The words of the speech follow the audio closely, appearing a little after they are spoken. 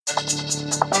You're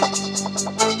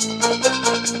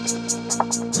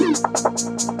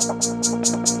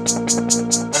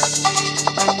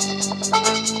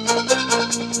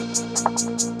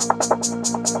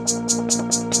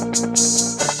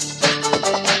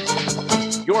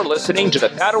listening to the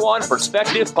Padawan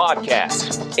Perspective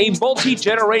Podcast, a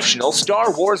multi-generational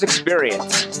Star Wars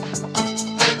experience.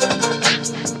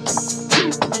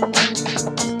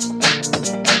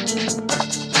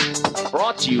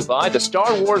 Brought to you by the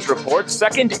Star Wars Report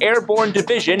 2nd Airborne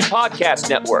Division Podcast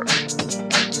Network.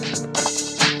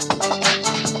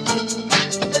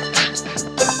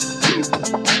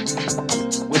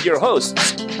 With your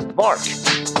hosts, Mark,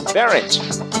 Barrett,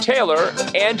 Taylor,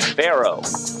 and Pharaoh.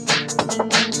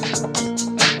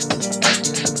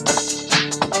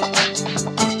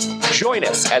 Join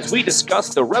us as we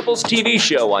discuss the Rebels TV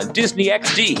show on Disney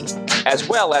XD, as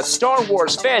well as Star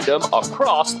Wars fandom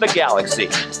across the galaxy.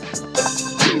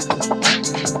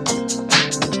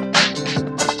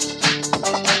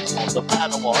 The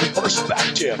Padawan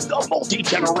Perspective, the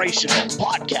multi-generational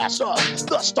podcast of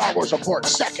the Star Wars Report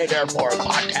 2nd Airborne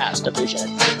Podcast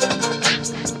Division.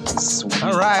 Sweet.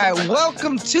 All right,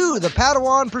 welcome to the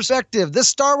Padawan Perspective, the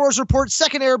Star Wars Report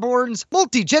 2nd Airborne's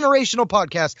multi-generational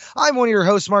podcast. I'm one of your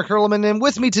hosts, Mark Hurleman, and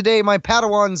with me today, my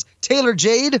Padawans, Taylor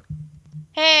Jade.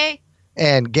 Hey.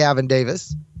 And Gavin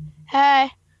Davis. Hey.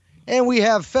 And we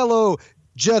have fellow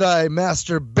Jedi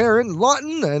Master Baron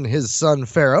Lawton and his son,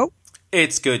 Pharaoh.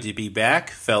 It's good to be back,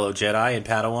 fellow Jedi and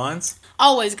Padawans.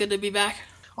 Always good to be back.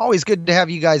 Always good to have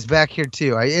you guys back here,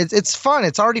 too. It's fun.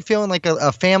 It's already feeling like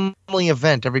a family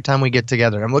event every time we get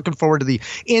together. I'm looking forward to the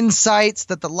insights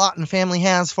that the Lawton family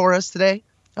has for us today.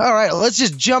 All right, let's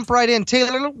just jump right in.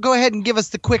 Taylor, go ahead and give us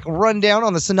the quick rundown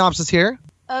on the synopsis here.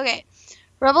 Okay.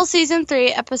 Rebel Season 3,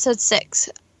 Episode 6,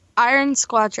 Iron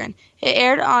Squadron. It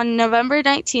aired on November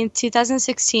 19th,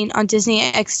 2016 on Disney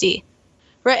XD.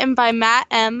 Written by Matt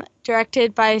M.,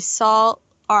 directed by Saul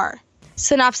R.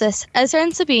 Synopsis. Ezra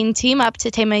and Sabine team up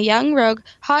to tame a young rogue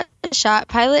hotshot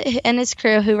pilot and his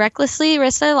crew who recklessly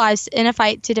risk their lives in a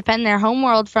fight to defend their home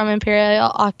world from Imperial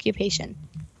occupation.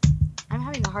 I'm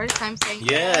having the hardest time saying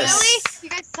yes. Really? You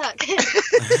guys suck.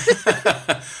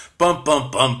 Bum,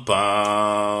 bum, bum,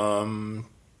 bum.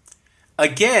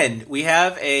 Again, we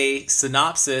have a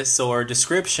synopsis or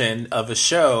description of a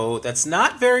show that's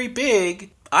not very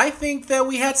big. I think that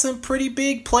we had some pretty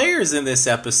big players in this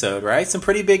episode, right? Some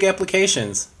pretty big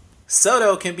applications.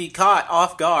 Soto can be caught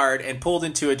off guard and pulled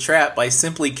into a trap by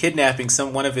simply kidnapping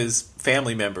one of his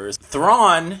family members.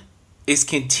 Thrawn is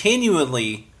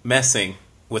continually messing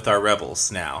with our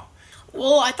rebels now.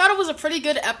 Well, I thought it was a pretty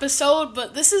good episode,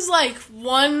 but this is like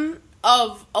one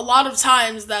of a lot of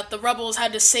times that the rebels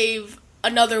had to save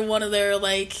another one of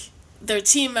their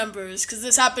team members, because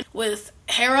this happened with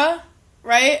Hera,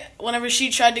 right? Whenever she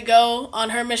tried to go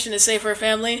on her mission to save her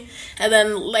family, and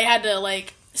then they had to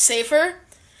save her.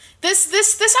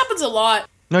 This happens a lot.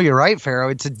 No, you're right, Pharaoh.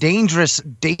 It's a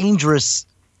dangerous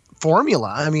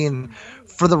formula. I mean,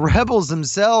 for the rebels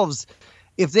themselves,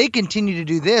 if they continue to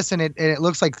do this, and it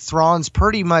looks like Thrawn's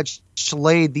pretty much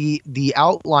laid the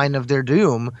outline of their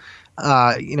doom.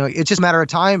 It's just a matter of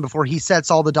time before he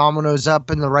sets all the dominoes up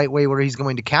in the right way where he's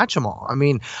going to catch them all. I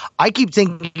mean, I keep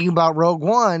thinking about Rogue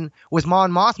One with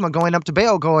Mon Mothma going up to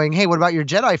Bail going, hey, what about your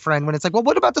Jedi friend? When it's like, well,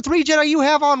 what about the 3 Jedi you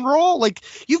have on roll? Like,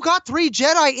 you've got 3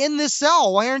 Jedi in this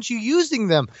cell. Why aren't you using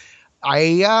them?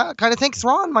 I kind of think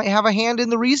Thrawn might have a hand in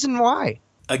the reason why.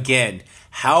 Again,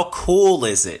 how cool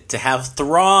is it to have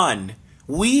Thrawn?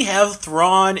 We have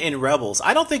Thrawn in Rebels.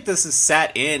 I don't think this is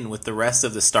sat in with the rest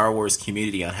of the Star Wars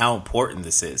community on how important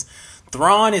this is.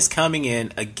 Thrawn is coming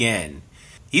in again.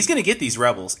 He's going to get these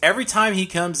Rebels. Every time he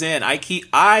comes in, I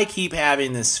keep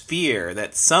having this fear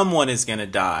that someone is going to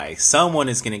die. Someone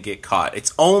is going to get caught.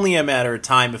 It's only a matter of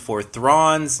time before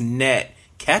Thrawn's net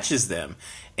catches them.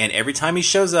 And every time he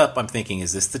shows up, I'm thinking,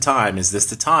 is this the time? Is this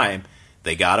the time?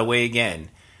 They got away again.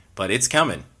 But it's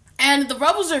coming. And the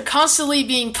rebels are constantly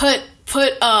being put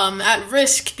at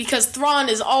risk because Thrawn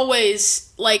is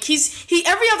always he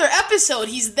every other episode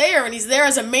he's there, and he's there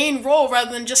as a main role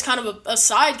rather than just kind of a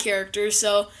side character.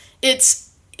 So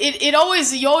you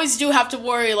always do have to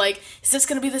worry, is this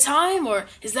going to be the time, or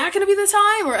is that going to be the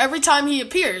time, or every time he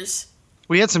appears.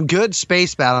 We had some good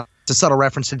space battle. It's a subtle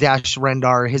reference to Dash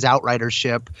Rendar, his Outrider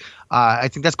ship. I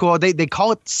think that's cool. They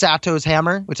call it Sato's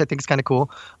hammer, which I think is kind of cool.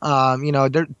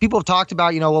 People have talked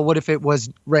about, well, what if it was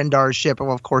Rendar's ship?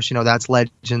 Well, of course, that's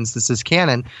Legends. This is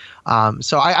canon.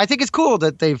 So I think it's cool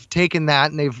that they've taken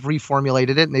that and they've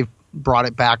reformulated it and they've brought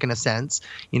it back in a sense.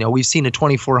 You know, we've seen a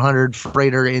 2400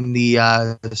 freighter in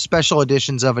the special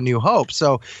editions of A New Hope.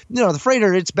 So, you know, the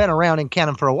freighter, it's been around in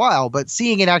canon for a while, but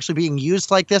seeing it actually being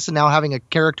used like this and now having a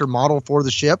character model for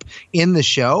the ship in the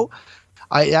show,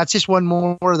 that's just one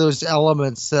more of those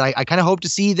elements that I kind of hope to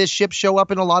see this ship show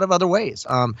up in a lot of other ways.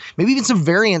 Maybe even some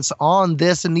variants on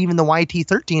this and even the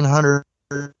YT-1300,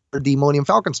 the Millennium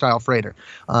Falcon style freighter.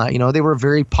 You know, they were a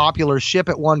very popular ship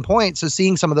at one point, so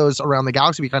seeing some of those around the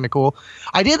galaxy would be kind of cool.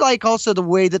 I did like also the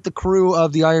way that the crew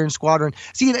of the Iron Squadron,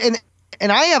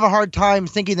 and I have a hard time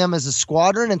thinking them as a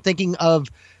squadron and thinking of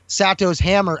Sato's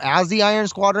Hammer as the Iron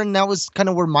Squadron. That was kind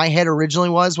of where my head originally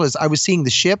was I was seeing the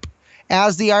ship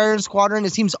as the Iron Squadron.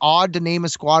 It seems odd to name a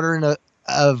squadron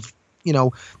of you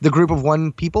know, the group of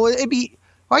one people. It'd be,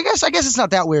 well, I guess it's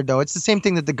not that weird though. It's the same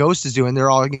thing that the Ghost is doing. They're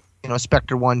all, you know,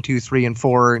 Spectre 1, 2, 3, and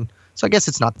 4, and so I guess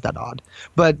it's not that odd.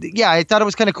 But yeah, I thought it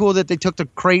was kind of cool that they took the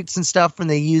crates and stuff and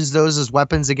they used those as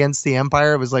weapons against the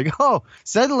Empire. It was like, oh,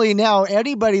 suddenly now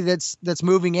anybody that's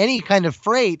moving any kind of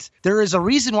freight, there is a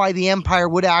reason why the Empire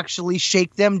would actually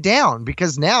shake them down,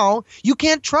 because now you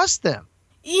can't trust them.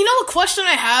 You know, a question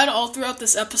I had all throughout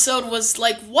this episode was,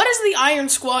 like, what is the Iron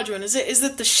Squadron? Is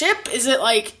it the ship? Is it,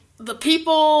 like, the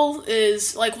people?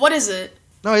 Is, like, what is it?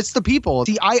 No, it's the people.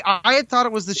 See, I had thought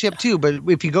it was the ship too, but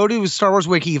if you go to Star Wars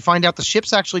Wiki, you find out the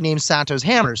ship's actually named Sato's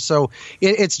Hammer. So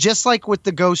it's just like with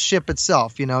the Ghost ship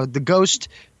itself. You know, the Ghost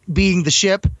being the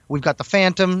ship, we've got the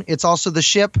Phantom, it's also the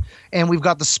ship, and we've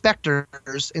got the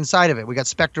Spectres inside of it. We got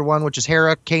Spectre 1, which is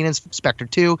Hera, Kanan's Spectre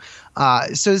 2.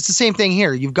 So it's the same thing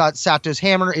here. You've got Sato's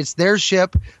Hammer, it's their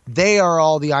ship. They are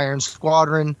all the Iron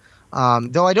Squadron.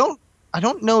 Though I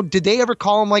don't know, did they ever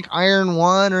call them like Iron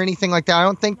One or anything like that? I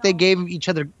don't think they gave each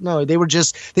other, no, they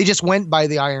just went by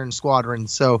the Iron Squadron.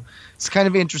 So it's kind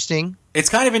of interesting. It's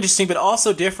kind of interesting, but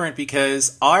also different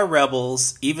because our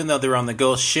rebels, even though they're on the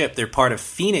Ghost ship, they're part of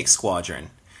Phoenix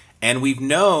Squadron. And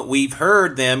we've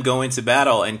heard them go into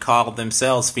battle and call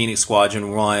themselves Phoenix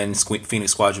Squadron 1,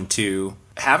 Phoenix Squadron 2.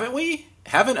 Haven't we?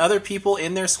 Haven't other people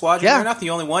in their squadron? Yeah. They're not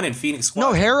the only one in Phoenix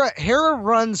Squadron. No, Hera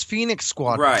runs Phoenix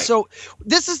Squadron. Right. So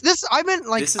I've been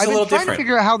trying to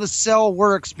figure out how the cell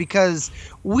works, because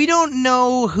we don't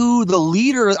know who the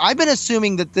leader. I've been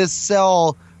assuming that this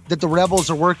cell that the rebels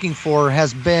are working for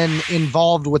has been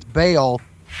involved with Bail,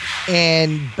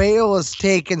 and Bail has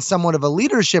taken somewhat of a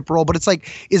leadership role, but it's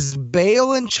like, is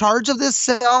Bail in charge of this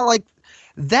cell? Like,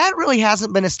 that really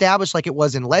hasn't been established like it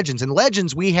was in Legends. In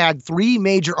Legends, we had three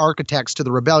major architects to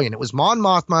the rebellion. It was Mon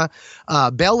Mothma,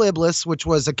 Bel Iblis, which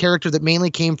was a character that mainly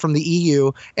came from the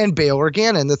EU, and Bail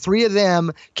Organa. And the three of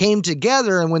them came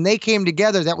together, and when they came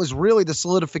together, that was really the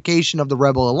solidification of the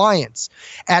Rebel Alliance.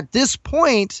 At this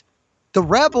point, the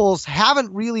Rebels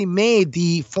haven't really made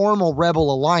the formal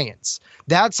Rebel Alliance.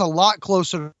 That's a lot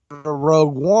closer to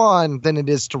Rogue One than it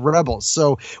is to Rebels.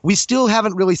 So we still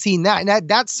haven't really seen that. And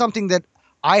that's something that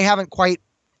I haven't quite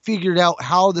figured out,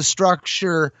 how the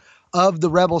structure of the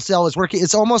Rebel cell is working.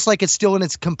 It's almost like it's still in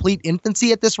its complete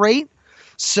infancy at this rate.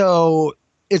 So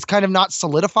it's kind of not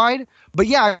solidified. But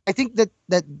yeah, I think that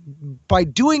by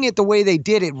doing it the way they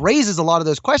did, it raises a lot of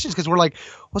those questions, because we're like,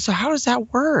 well, so how does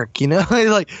that work? You know,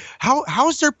 like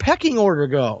how's their pecking order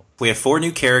go? We have 4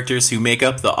 new characters who make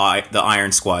up the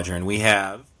Iron Squadron. We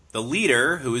have the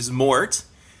leader, who is Mort,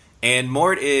 and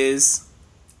Mort is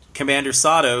Commander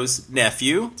Sato's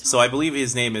nephew. So I believe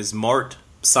his name is Mort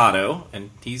Sato,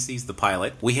 and he's the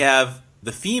pilot. We have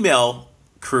the female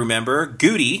crew member,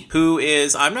 Goody, who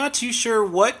is, I'm not too sure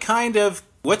what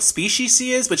species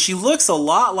she is, but she looks a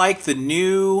lot like the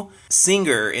new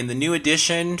singer in the new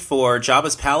edition for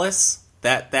Jabba's Palace.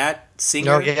 That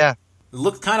singer. Oh, yeah.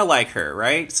 Looks kind of like her,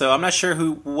 right? So I'm not sure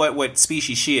what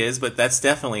species she is, but that's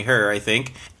definitely her, I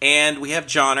think. And we have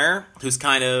Johnner, who's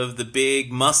kind of the big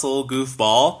muscle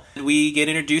goofball. We get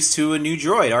introduced to a new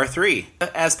droid, R3.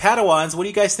 As Padawans, what do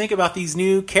you guys think about these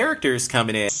new characters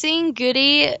coming in? Seeing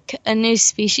Goody, a new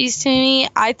species to me,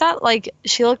 I thought, like,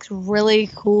 she looked really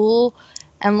cool.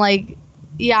 And, like,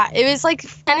 yeah, it was like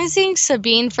kind of seeing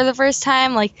Sabine for the first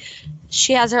time. Like,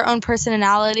 she has her own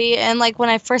personality, and like when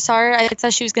I first saw her, I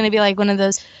thought she was going to be like one of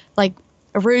those like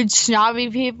rude, snobby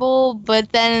people,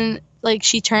 but then like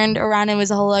she turned around and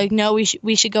was a whole like, no,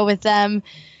 we should go with them,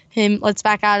 and let's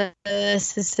back out of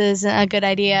this isn't a good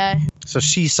idea. So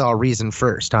she saw reason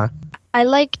first, huh? I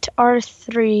liked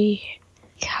R3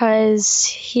 because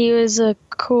he was a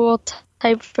cool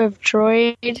type of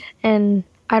droid, and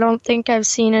I don't think I've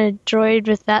seen a droid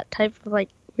with that type of like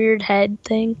weird head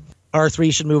thing.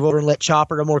 R3 should move over and let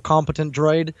Chopper, a more competent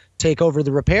droid, take over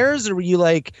the repairs? Or were you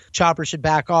like, Chopper should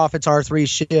back off, it's R3's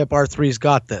ship, R3's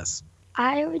got this?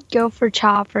 I would go for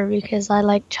Chopper because I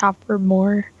like Chopper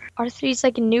more. R3's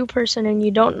like a new person and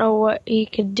you don't know what he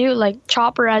could do. Like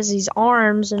Chopper has these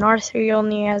arms and R3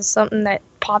 only has something that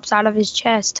pops out of his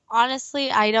chest.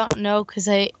 Honestly, I don't know because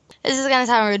this is going to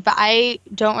sound rude, but I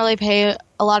don't really pay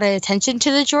a lot of attention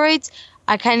to the droids.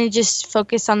 I kind of just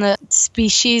focus on the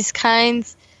species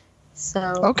kinds. So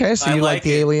Okay, so you like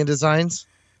the alien designs?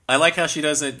 I like how she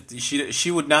doesn't.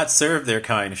 She would not serve their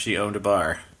kind if she owned a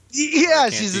bar. Yeah,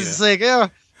 she's just like, yeah,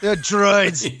 they're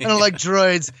droids. I don't like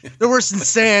droids. They're worse than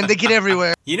sand. They get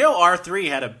everywhere. You know, R3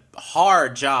 had a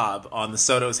hard job on the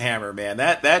Soto's hammer, man.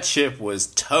 That ship was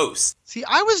toast. See,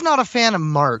 I was not a fan of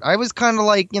Mart. I was kind of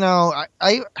like,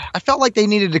 I felt like they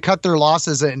needed to cut their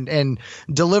losses and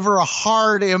deliver a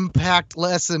hard impact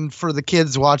lesson for the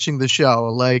kids watching the show.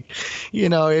 Like,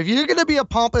 if you're going to be a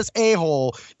pompous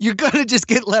a-hole, you're going to just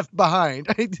get left behind.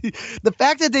 The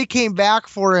fact that they came back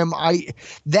for him,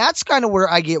 that's kind of where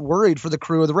I get worried for the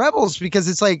crew of the Rebels, because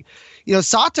it's like,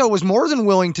 Sato was more than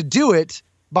willing to do it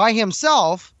by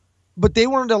himself, but they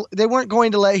weren't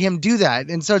going to let him do that.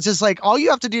 And so it's just like, all you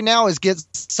have to do now is get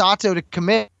Sato to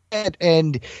commit,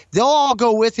 and they'll all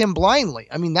go with him blindly.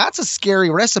 I mean, that's a scary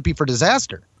recipe for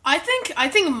disaster. I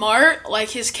think Mart, like,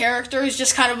 his character is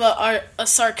just kind of a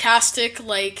sarcastic,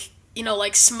 like,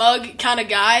 smug kind of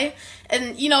guy.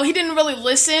 And, he didn't really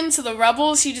listen to the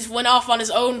Rebels. He just went off on his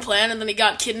own plan, and then he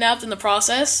got kidnapped in the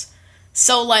process.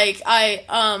 So, like, I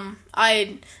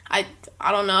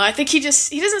don't know. I think he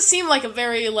doesn't seem like a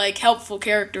very, like, helpful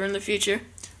character in the future.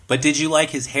 But did you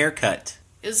like his haircut?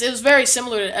 It was very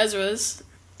similar to Ezra's.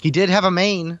 He did have a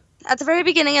mane. At the very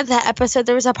beginning of that episode,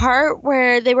 there was a part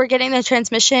where they were getting the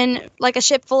transmission, like a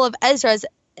ship full of Ezra's.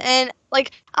 And,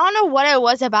 like, I don't know what it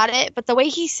was about it, but the way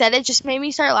he said it just made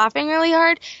me start laughing really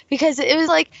hard. Because it was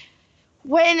like,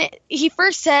 when he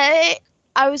first said it,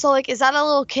 I was all like, is that a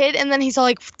little kid? And then he's all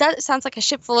like, that sounds like a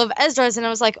ship full of Ezra's. And I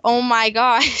was like, oh my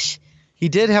gosh. He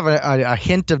did have a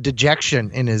hint of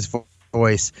dejection in his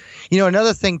voice.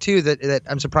 Another thing, too, that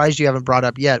I'm surprised you haven't brought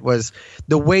up yet was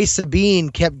the way Sabine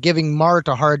kept giving Mart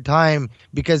a hard time,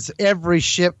 because every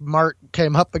ship Mart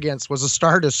came up against was a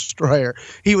Star Destroyer.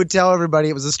 He would tell everybody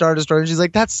it was a Star Destroyer, and she's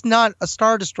like, that's not a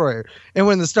Star Destroyer. And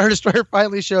when the Star Destroyer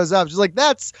finally shows up, she's like,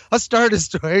 that's a Star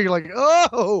Destroyer. You're like,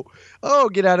 oh,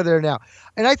 get out of there now.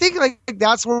 And I think like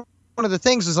that's one of the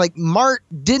things is like Mart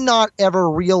did not ever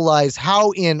realize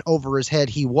how in over his head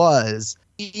he was.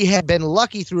 He had been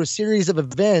lucky through a series of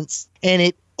events, and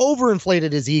it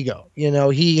overinflated his ego.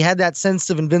 He had that sense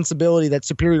of invincibility, that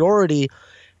superiority.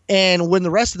 And when the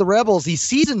rest of the rebels, these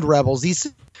seasoned rebels,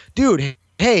 dude,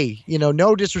 hey,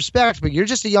 no disrespect, but you're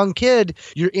just a young kid.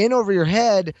 You're in over your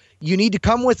head. You need to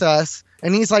come with us.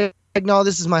 And he's like, no,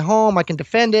 this is my home. I can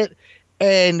defend it.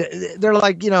 And they're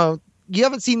like, you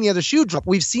haven't seen the other shoe drop.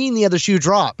 We've seen the other shoe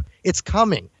drop. It's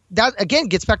coming. That, again,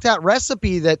 gets back to that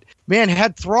recipe that, man,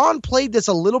 had Thrawn played this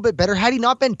a little bit better, had he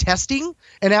not been testing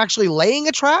and actually laying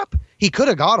a trap, he could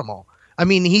have got them all. I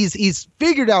mean, he's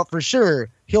figured out for sure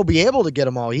he'll be able to get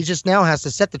them all. He just now has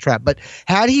to set the trap. But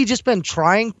had he just been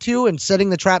trying to and setting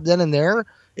the trap then and there,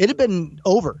 it'd have been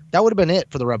over. That would have been it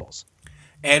for the Rebels.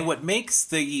 And what makes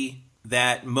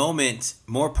that moment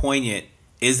more poignant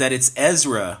is that it's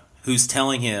Ezra who's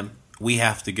telling him, we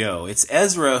have to go. It's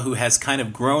Ezra who has kind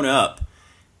of grown up,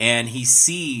 and he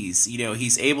sees,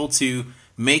 he's able to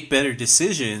make better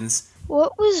decisions.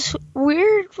 What was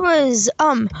weird was,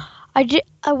 I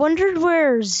wondered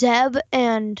where Zeb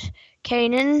and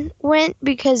Kanan went,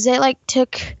 because they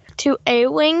took 2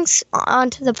 A-Wings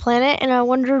onto the planet, and I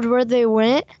wondered where they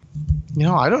went.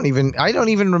 I don't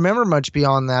even remember much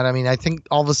beyond that. I mean, I think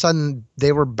all of a sudden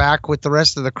they were back with the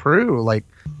rest of the crew.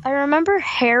 I remember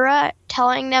Hera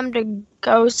telling them to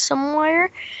go somewhere,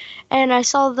 and I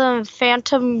saw the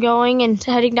Phantom going and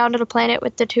heading down to the planet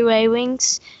with the 2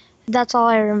 A-Wings. That's all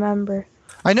I remember.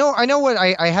 I know what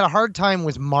I had a hard time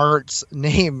with Mart's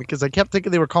name, because I kept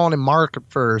thinking they were calling him Mark at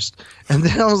first. And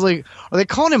then I was like, are they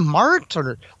calling him Mart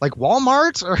or like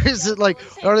Walmart? Or is it like,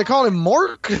 are they calling him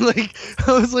Mork?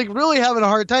 I was really having a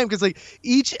hard time, because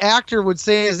each actor would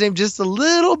say his name just a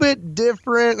little bit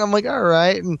different. And I'm like, all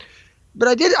right.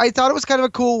 But I thought it was kind of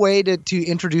a cool way to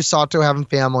introduce Sato having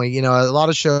family. A lot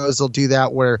of shows will do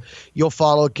that where you'll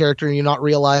follow a character and you not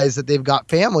realize that they've got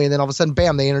family, and then all of a sudden,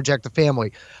 bam, they interject the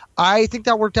family. I think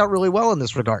that worked out really well in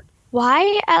this regard.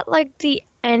 Why at the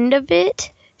end of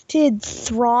it did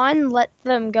Thrawn let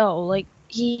them go?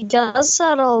 He does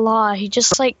that a lot. He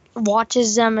just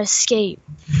watches them escape.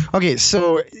 Okay,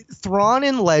 so Thrawn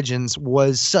in Legends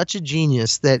was such a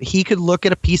genius that he could look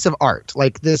at a piece of art,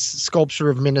 like this sculpture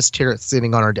of Minas Tirith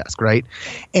sitting on our desk, right?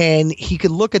 And he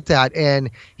could look at that and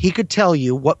he could tell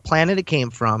you what planet it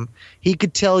came from. He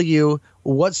could tell you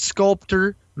what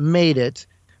sculptor made it,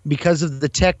 because of the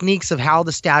techniques of how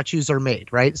the statues are made,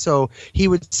 right? So he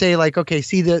would say, like, okay,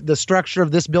 see the structure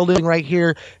of this building right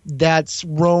here, that's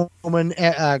Roman,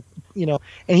 and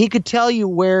he could tell you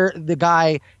where the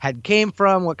guy had came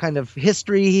from, what kind of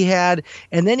history he had,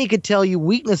 and then he could tell you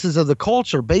weaknesses of the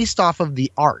culture based off of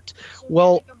the art.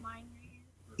 Well,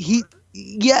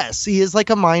 Yes, he is like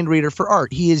a mind reader for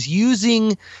art. He is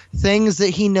using things that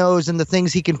he knows and the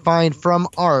things he can find from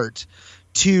art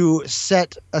to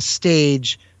set a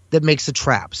stage that makes a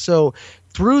trap. So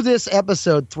through this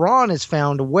episode, Thrawn has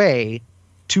found a way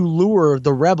to lure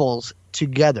the rebels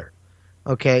together.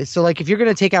 Okay, so like if you're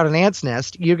going to take out an ant's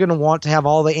nest, you're going to want to have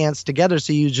all the ants together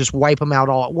so you just wipe them out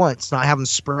all at once, not have them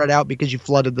spread out because you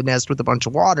flooded the nest with a bunch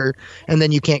of water and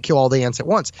then you can't kill all the ants at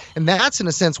once. And that's in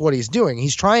a sense what he's doing.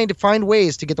 He's trying to find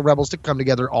ways to get the rebels to come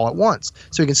together all at once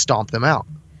so he can stomp them out.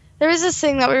 There was this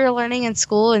thing that we were learning in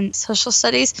school in social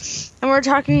studies, and we were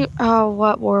talking,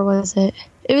 what war was it?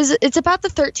 It's about the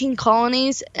 13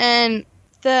 colonies, and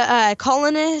the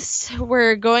colonists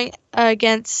were going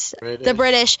against the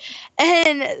British.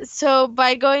 And so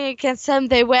by going against them,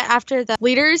 they went after the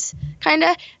leaders, kind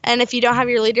of. And if you don't have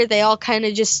your leader, they all kind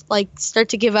of just like start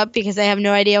to give up because they have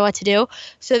no idea what to do.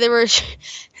 So they were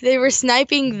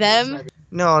sniping them.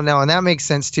 No, and that makes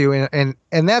sense too. And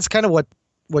that's kind of what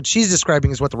she's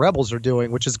describing is what the rebels are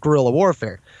doing, which is guerrilla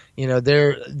warfare.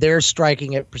 They're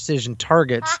striking at precision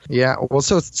targets. Yeah. Well,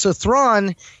 so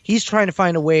Thrawn, he's trying to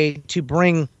find a way to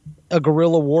bring a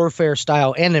guerrilla warfare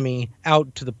style enemy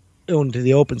out into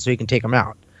the open so he can take them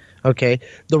out. Okay.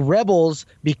 The rebels,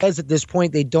 because at this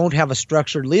point they don't have a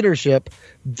structured leadership,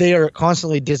 they are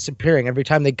constantly disappearing. Every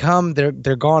time they come,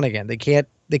 they're gone again. They can't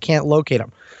locate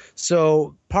them.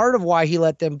 So part of why he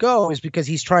let them go is because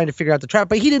he's trying to figure out the trap,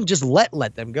 but he didn't just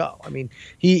let them go. I mean,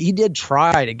 he did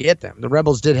try to get them. The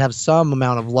rebels did have some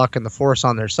amount of luck and the force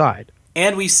on their side.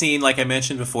 And we've seen, like I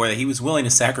mentioned before, that he was willing to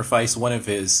sacrifice one of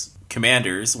his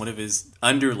commanders, one of his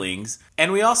underlings.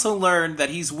 And we also learned that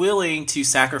he's willing to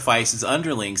sacrifice his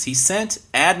underlings. He sent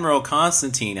Admiral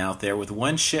Constantine out there with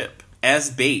one ship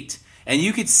as bait. And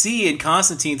you could see in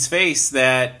Constantine's face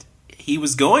that he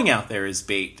was going out there as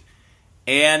bait.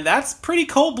 And that's pretty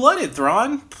cold-blooded,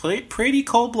 Thrawn. Pretty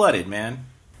cold-blooded, man.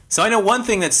 So I know one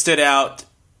thing that stood out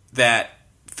that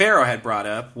Pharaoh had brought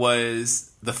up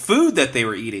was the food that they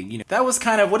were eating. That was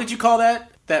kind of, what did you call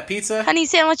that pizza? Honey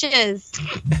sandwiches.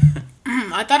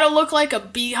 I thought it looked like a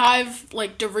beehive,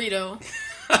 like Dorito.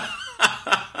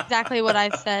 Exactly what I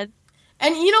said.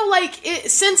 And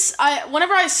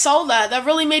whenever I saw that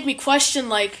really made me question,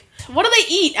 like, what do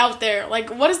they eat out there?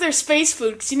 Like, what is their space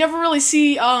food? Because you never really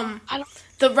see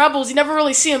the rebels. You never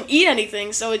really see them eat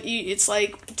anything. So it's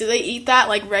like, do they eat that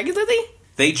like regularly?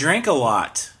 They drink a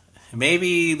lot.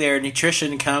 Maybe their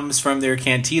nutrition comes from their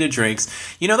cantina drinks.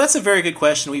 That's a very good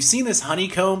question. We've seen this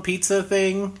honeycomb pizza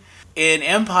thing in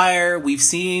Empire. We've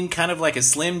seen kind of like a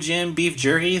Slim Jim beef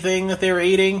jerky thing that they were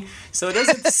eating. So it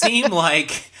doesn't seem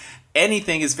like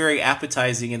anything is very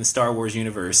appetizing in the Star Wars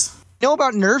universe.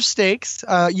 About Nerf steaks.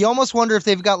 You almost wonder if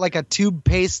they've got like a tube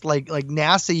paste like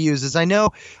NASA uses. I know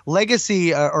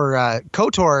Legacy or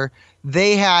KOTOR,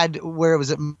 they had, where was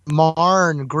it,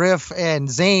 Marn, Griff, and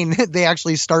Zane, they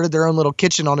actually started their own little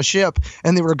kitchen on a ship,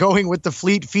 and they were going with the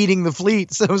fleet, feeding the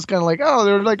fleet. So it was kind of like,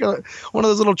 they're like one of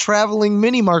those little traveling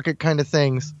mini market kind of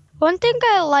things. One thing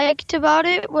I liked about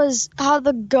it was how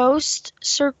the ghost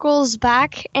circles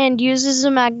back and uses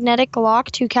a magnetic lock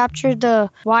to capture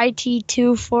the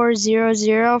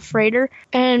YT-2400 freighter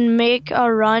and make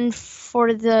a run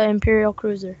for the Imperial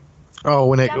cruiser. Oh,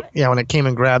 when it came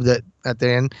and grabbed it at the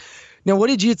end. Now, what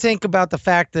did you think about the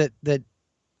fact that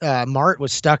Mart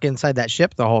was stuck inside that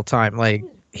ship the whole time? Like,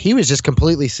 he was just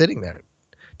completely sitting there.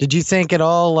 Did you think at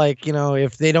all, like,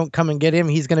 if they don't come and get him,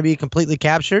 he's going to be completely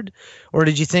captured? Or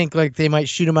did you think, like, they might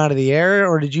shoot him out of the air?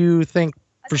 Or did you think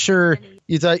for sure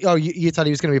you thought he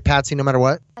was going to be Patsy no matter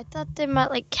what? I thought they might,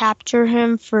 like, capture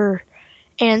him for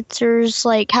answers,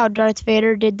 like how Darth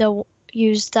Vader did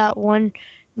use that one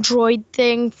droid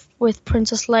thing with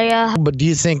Princess Leia. But do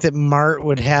you think that Mart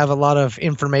would have a lot of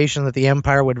information that the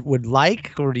Empire would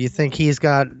like? Or do you think he's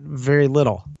got very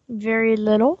little? Very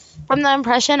little. From the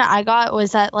impression I got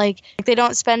was that like they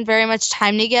don't spend very much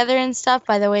time together and stuff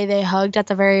by the way they hugged at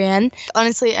the very end.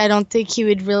 Honestly, I don't think he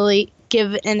would really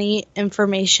give any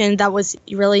information that was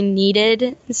really needed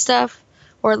and stuff.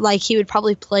 Or like he would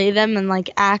probably play them and like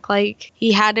act like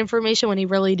he had information when he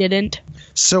really didn't.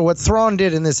 So what Thrawn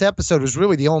did in this episode was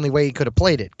really the only way he could have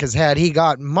played it. Because had he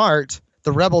got Mart,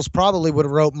 the rebels probably would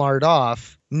have wrote Mart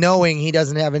off, knowing he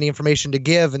doesn't have any information to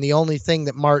give, and the only thing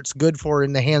that Mart's good for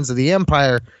in the hands of the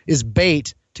Empire is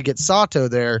bait to get Sato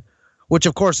there. which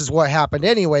of course is what happened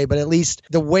anyway, but at least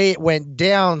the way it went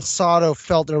down, Sato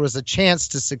felt there was a chance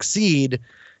to succeed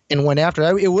and went after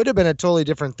it. It would have been a totally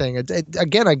different thing.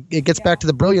 It gets back to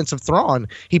the brilliance of Thrawn.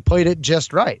 He played it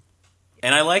just right.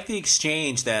 And I like the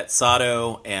exchange that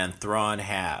Sato and Thrawn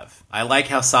have. I like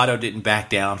how Sato didn't back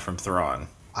down from Thrawn.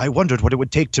 I wondered what it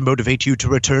would take to motivate you to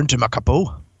return to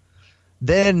Makapo.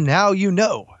 Then now you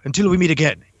know, until we meet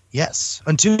again. Yes,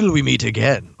 until we meet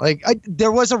again. There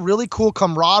was a really cool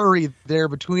camaraderie there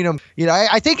between them. You know,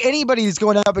 I think anybody who's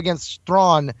going up against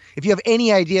Thrawn, if you have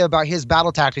any idea about his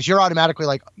battle tactics, you're automatically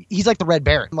like, he's like the Red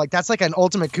Baron. Like, that's like an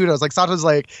ultimate kudos. Like, Sato's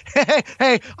like, hey,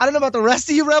 I don't know about the rest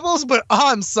of you rebels, but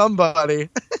I'm somebody.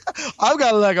 I've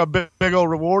got like a big old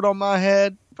reward on my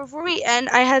head. Before we end,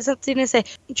 I had something to say.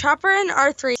 Chopper and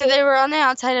R3, so they were on the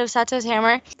outside of Sato's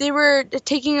hammer. They were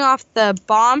taking off the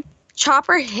bomb.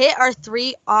 Chopper hit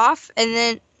R3 off, and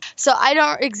then, so I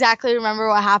don't exactly remember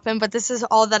what happened, but this is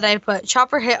all that I put.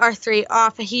 Chopper hit R3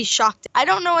 off, and he shocked. I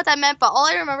don't know what that meant, but all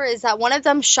I remember is that one of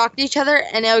them shocked each other,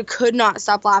 and it could not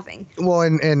stop laughing. Well,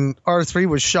 and R3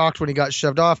 was shocked when he got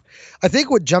shoved off. I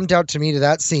think what jumped out to me to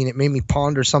that scene, it made me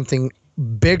ponder something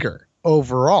bigger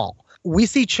overall. We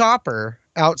see Chopper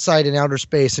outside in outer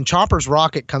space, and Chopper's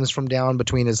rocket comes from down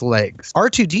between his legs.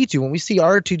 R2-D2, when we see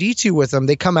R2-D2 with them,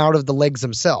 they come out of the legs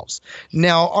themselves.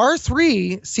 Now,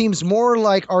 R3 seems more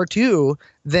like R2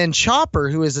 than Chopper,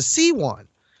 who is a C1.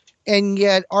 And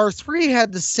yet, R3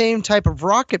 had the same type of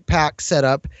rocket pack set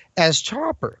up as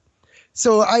Chopper.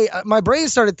 So my brain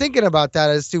started thinking about that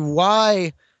as to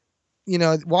why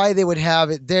they would have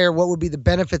it there, what would be the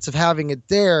benefits of having it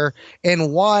there,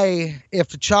 and why, if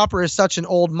the Chopper is such an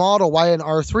old model, why an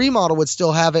R3 model would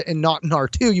still have it and not an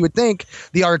R2. You would think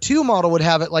the R2 model would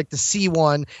have it like the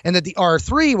C1, and that the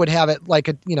R3 would have it like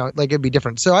it'd be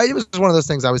different. So it was one of those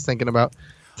things I was thinking about.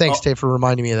 Thanks, Tay, for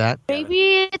reminding me of that.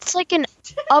 Maybe it's like an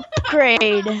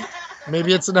upgrade.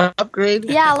 Maybe it's an upgrade?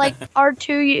 Yeah, like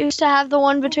R2 used to have the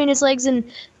one between his legs,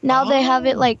 and now they have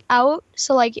it like out.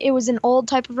 So like it was an old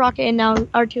type of rocket, and now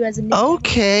R2 has a new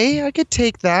Okay, I could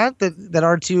take that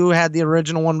R2 had the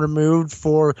original one removed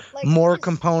for like more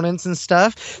components and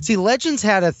stuff. See, Legends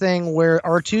had a thing where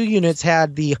R2 units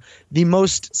had the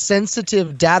most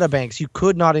sensitive data banks. You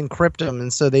could not encrypt them,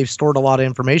 and so they've stored a lot of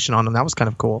information on them. That was kind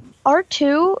of cool.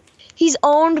 R2, he's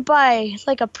owned by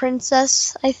like a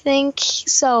princess, I think.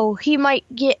 So he might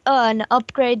get an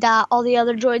upgrade that all the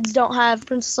other droids don't have.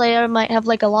 Princess Leia might have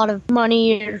like a lot of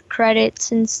money or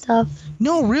credits and stuff.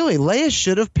 No, really, Leia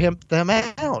should have pimped them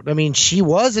out. I mean, she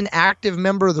was an active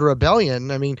member of the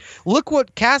rebellion. I mean, look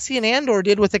what Cassian Andor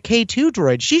did with a K2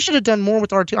 droid. She should have done more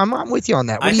with R2. I'm with you on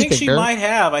that. What do you think, she Bear? might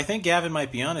have. I think Gavin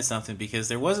might be onto something, because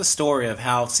there was a story of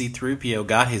how C-3PO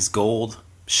got his gold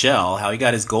shell, how he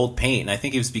got his gold paint, and I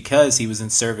think it was because he was in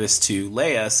service to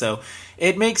Leia, so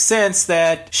it makes sense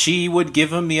that she would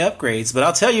give him the upgrades. But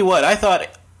I'll tell you what, I thought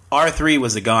R3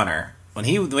 was a goner. When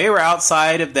they were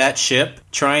outside of that ship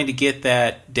trying to get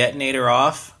that detonator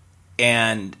off,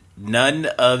 and none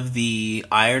of the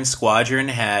Iron Squadron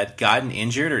had gotten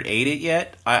injured or ate it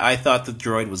yet, I thought the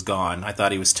droid was gone. I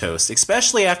thought he was toast,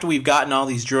 especially after we've gotten all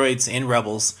these droids in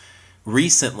Rebels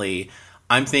recently.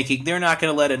 I'm thinking they're not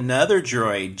going to let another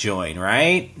droid join,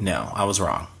 right? No, I was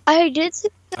wrong. I did see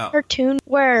a cartoon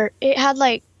where it had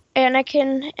like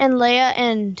Anakin and Leia,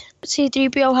 and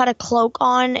C-3PO had a cloak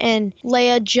on, and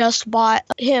Leia just bought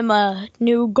him a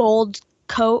new gold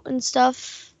coat and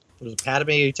stuff. Was it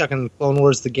Padme? Are you talking Clone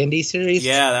Wars, the Gendy series?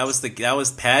 Yeah, that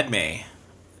was Padme.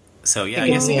 So yeah, I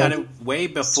guess he got it way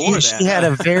before that. She had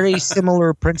a very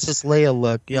similar Princess Leia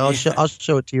look. Yeah, I'll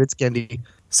show it to you. It's Gendy.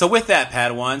 So with that,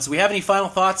 Padawans, do we have any final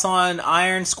thoughts on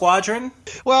Iron Squadron?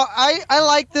 Well, I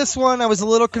like this one. I was a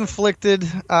little conflicted,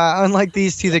 unlike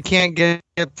these two that can't get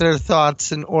their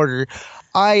thoughts in order.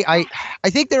 I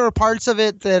think there were parts of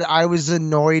it that I was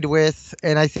annoyed with,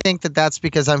 and I think that's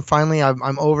because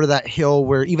I'm over that hill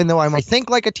where, even though I might think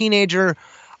like a teenager,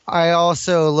 I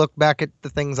also look back at the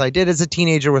things I did as a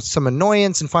teenager with some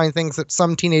annoyance and find things that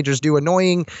some teenagers do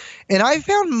annoying. And I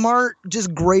found Mart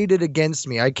just grated against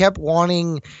me. I kept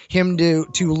wanting him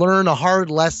to learn a hard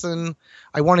lesson.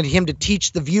 I wanted him to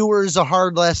teach the viewers a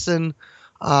hard lesson.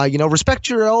 Respect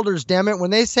your elders, damn it. When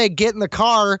they say get in the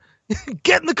car,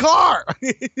 get in the car.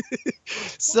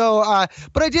 So,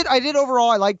 but I did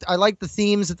overall. I liked the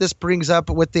themes that this brings up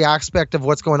with the aspect of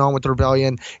what's going on with the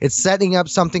rebellion. It's setting up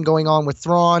something going on with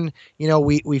Thrawn.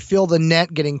 We feel the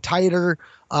net getting tighter,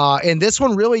 and this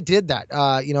one really did that.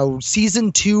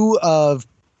 Season 2 of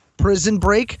Prison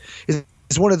Break is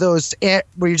one of those where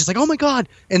you're just like, oh my god,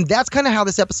 and that's kind of how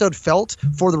this episode felt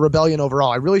for the rebellion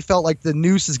overall. I really felt like the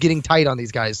noose is getting tight on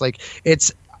these guys. Like,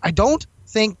 I don't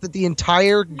think that the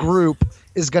entire group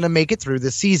is going to make it through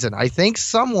this season. I think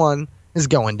someone is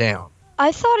going down.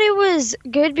 I thought it was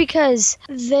good because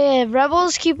the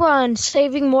rebels keep on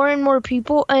saving more and more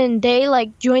people, and they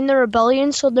join the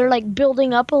rebellion, so they're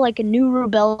building up a new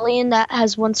rebellion that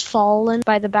has once fallen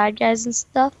by the bad guys and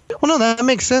stuff. Well, no, that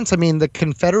makes sense. I mean, the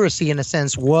Confederacy, in a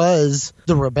sense, was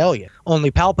the rebellion.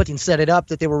 Only Palpatine set it up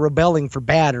that they were rebelling for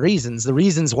bad reasons. The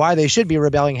reasons why they should be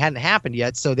rebelling hadn't happened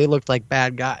yet, so they looked like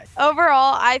bad guys.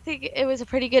 Overall, I think it was a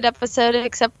pretty good episode,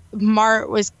 except Mart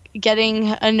was getting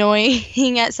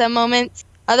annoying at some moments.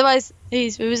 Otherwise,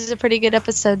 it was a pretty good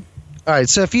episode. All right,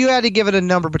 so if you had to give it a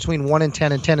number between 1 and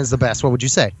 10 is the best, what would you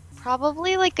say?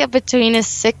 Probably between a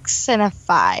 6 and a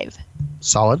 5.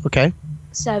 Solid, okay.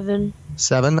 7.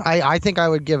 7. I think I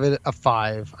would give it a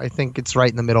 5. I think it's right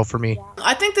in the middle for me.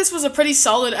 I think this was a pretty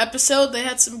solid episode. They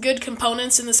had some good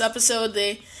components in this episode.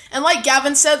 And like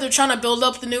Gavin said, they're trying to build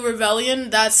up the new rebellion.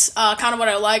 That's kind of what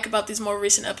I like about these more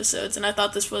recent episodes. And I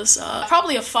thought this was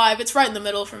probably a 5. It's right in the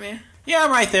middle for me. Yeah,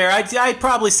 I'm right there. I'd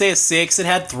probably say a 6. It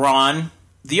had Thrawn.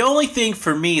 The only thing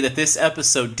for me that this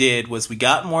episode did was we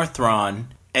got more Thrawn.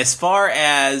 As far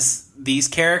as these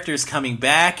characters coming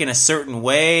back in a certain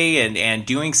way and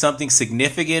doing something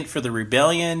significant for the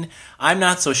rebellion, I'm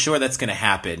not so sure that's going to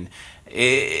happen.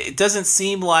 It doesn't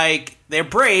seem like they're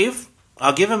brave.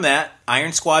 I'll give them that.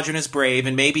 Iron Squadron is brave,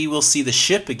 and maybe we'll see the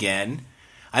ship again.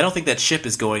 I don't think that ship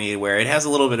is going anywhere. It has a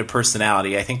little bit of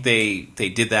personality. I think they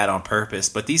did that on purpose.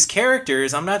 But these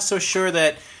characters, I'm not so sure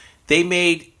that they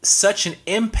made such an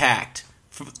impact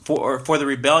for the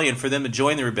rebellion, for them to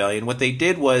join the rebellion. What they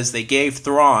did was they gave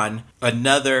Thrawn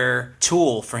another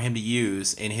tool for him to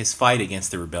use in his fight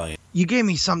against the rebellion. You gave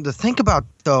me something to think about,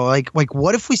 though. Like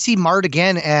what if we see Mart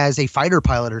again as a fighter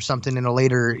pilot or something in a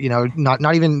later,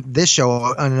 not even this show,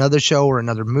 on another show or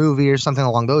another movie or something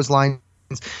along those lines?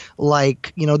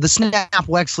 Like, the Snap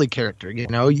Wexley character,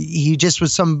 he just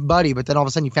was somebody, but then all of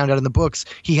a sudden you found out in the books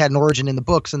he had an origin in the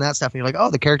books and that stuff, and you're like, oh,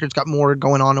 the character's got more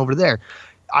going on over there.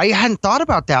 I hadn't thought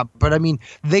about that, but I mean,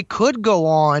 they could go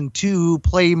on to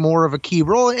play more of a key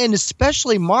role, and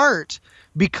especially Mart,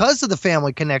 because of the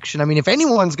family connection. I mean, if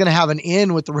anyone's going to have an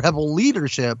in with the rebel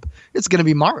leadership, it's going to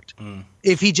be Mart.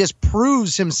 If he just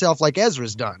proves himself like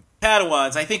Ezra's done.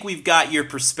 Padawans, I think we've got your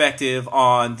perspective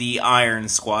on the Iron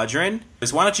Squadron.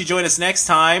 Why don't you join us next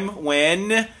time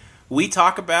when we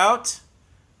talk about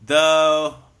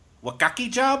the Wakaki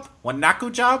job?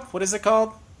 Wanaku job? What is it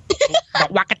called? The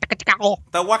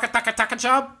Wakataka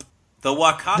job? The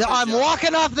Wakata I'm job.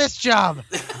 walking off this job.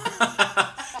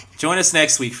 Join us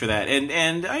next week for that.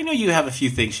 And I know you have a few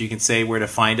things you can say, where to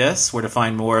find us, where to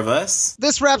find more of us.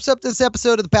 This wraps up this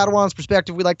episode of the Padawan's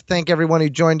Perspective. We'd like to thank everyone who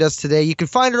joined us today. You can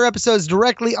find our episodes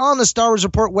directly on the Star Wars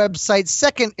Report website,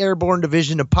 2nd Airborne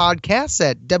Division of Podcasts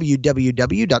at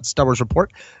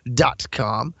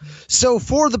www.starwarsreport.com. So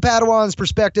for the Padawan's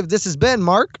Perspective, this has been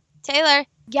Mark, Taylor,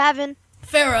 Gavin,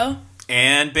 Pharaoh.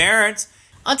 And Barrett.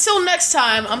 Until next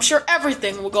time, I'm sure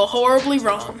everything will go horribly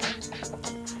wrong.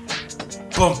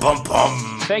 Bum, bum,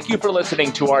 bum. Thank you for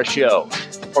listening to our show.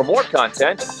 For more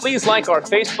content, please like our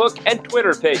Facebook and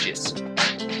Twitter pages.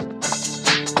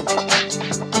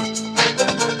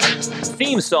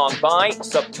 Theme song by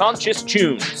Subconscious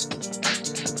Tunes.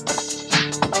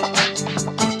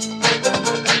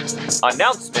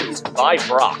 Announcements by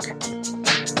Brock.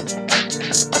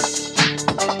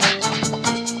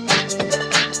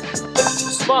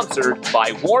 Sponsored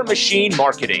by War Machine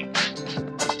Marketing.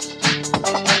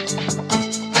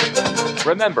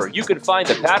 Remember, you can find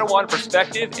the Padawan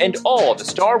Perspective and all the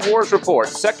Star Wars Report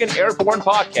 2nd Airborne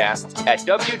podcasts at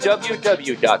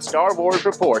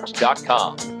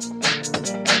www.starwarsreport.com.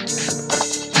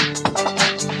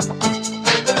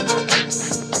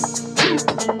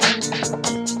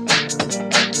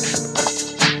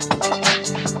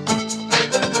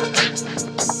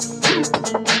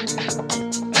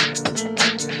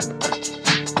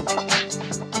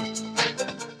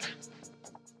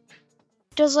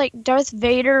 does Darth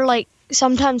Vader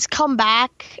sometimes come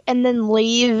back and then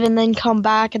leave and then come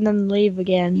back and then leave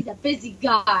again? He's a busy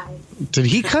guy. Did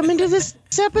he come into this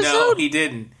episode? No, he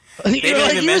didn't. They You're didn't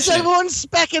even he was mention him. one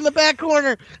speck in the back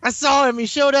corner. I saw him. He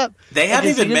showed up. They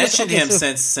haven't Okay, so even you're mentioned okay, him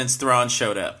so- since Thrawn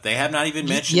showed up. They have not even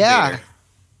mentioned Yeah.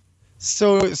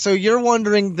 Vader. So you're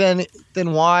wondering then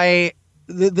why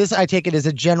this, I take it, as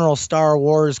a general Star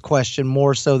Wars question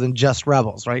more so than just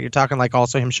Rebels, right? You're talking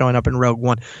also him showing up in Rogue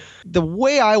One. The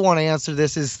way I want to answer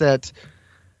this is that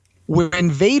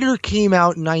when Vader came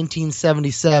out in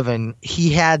 1977,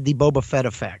 he had the Boba Fett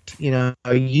effect.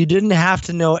 You didn't have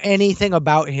to know anything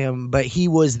about him, but he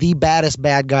was the baddest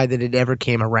bad guy that had ever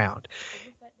came around.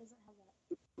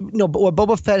 No, but what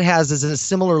Boba Fett has is a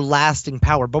similar lasting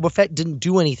power. Boba Fett didn't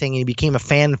do anything, and he became a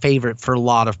fan favorite for a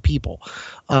lot of people.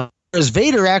 Whereas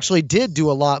Vader actually did do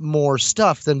a lot more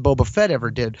stuff than Boba Fett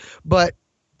ever did. But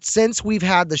since we've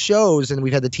had the shows and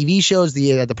we've had the TV shows,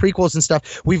 the prequels and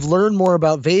stuff, we've learned more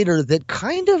about Vader that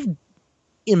kind of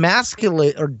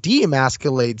emasculate or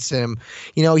de-emasculates him.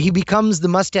 You know, he becomes the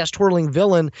mustache twirling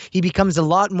villain. He becomes a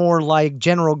lot more like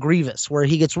General Grievous, where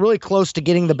he gets really close to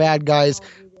getting the bad guys,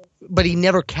 but he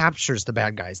never captures the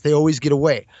bad guys. They always get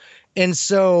away. And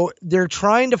so they're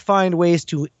trying to find ways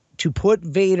to put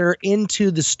Vader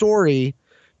into the story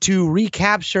to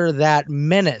recapture that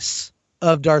menace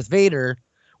of Darth Vader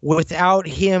without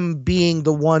him being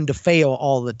the one to fail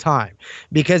all the time.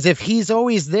 Because if he's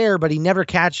always there, but he never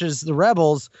catches the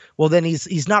rebels, well, then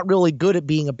he's not really good at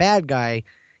being a bad guy,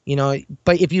 you know.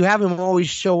 But if you have him always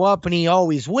show up and he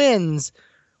always wins,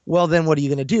 well, then what are you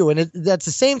going to do? And that's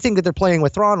the same thing that they're playing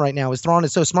with Thrawn right now. Is Thrawn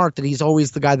is so smart that he's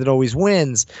always the guy that always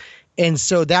wins. And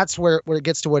so that's where it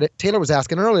gets to what Taylor was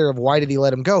asking earlier of why did he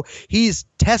let him go? He's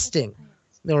testing.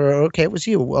 Okay, it was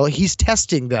you. Well, he's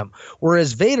testing them.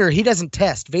 Whereas Vader, he doesn't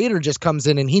test. Vader just comes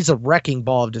in and he's a wrecking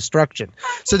ball of destruction.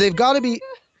 So they've got to be,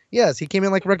 yes, he came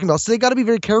in like a wrecking ball. So they got to be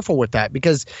very careful with that,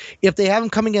 because if they have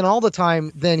him coming in all the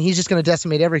time, then he's just going to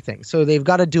decimate everything. So they've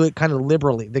got to do it kind of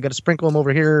liberally. They got to sprinkle him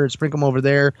over here, sprinkle him over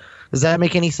there. Does that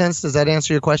make any sense? Does that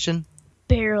answer your question?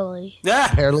 Barely.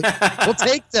 Yeah. Barely. We'll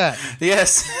take that.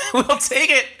 Yes, we'll take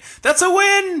it. That's a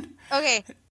win. Okay.